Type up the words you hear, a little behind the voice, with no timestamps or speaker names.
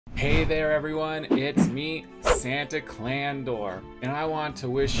Hey there everyone, it's me, Santa Clandor, and I want to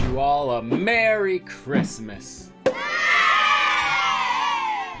wish you all a Merry Christmas.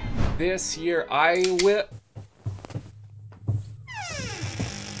 This year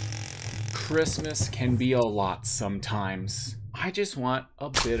Christmas can be a lot sometimes. I just want a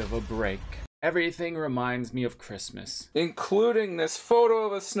bit of a break. Everything reminds me of Christmas, including this photo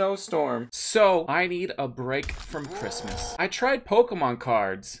of a snowstorm. So I need a break from Christmas. I tried Pokemon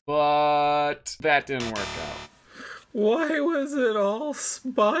cards, but that didn't work out. Why was it all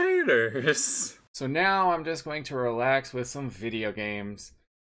spiders? So now I'm just going to relax with some video games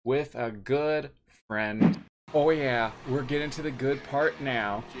with a good friend. Oh yeah, we're getting to the good part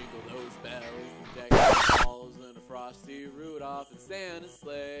now. Jingle those bells and deck balls and a frosty Rudolph and Santa's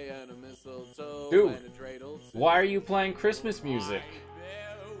sleigh and a mistletoe Dude, and a dreidel too. Why are you playing Christmas music?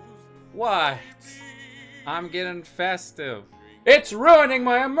 What? I'm getting festive. It's ruining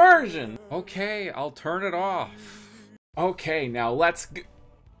my immersion! Okay, I'll turn it off. Okay, now let's go.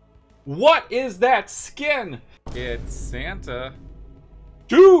 What is that skin? It's Santa.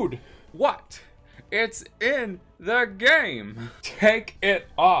 Dude! What? It's in the game. Take it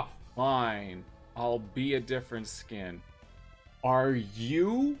off. Fine. I'll be a different skin. Are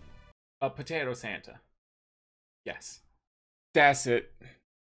you a potato Santa? Yes. That's it.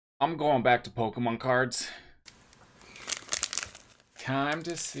 I'm going back to Pokemon cards. Time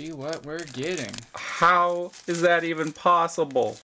to see what we're getting. How is that even possible?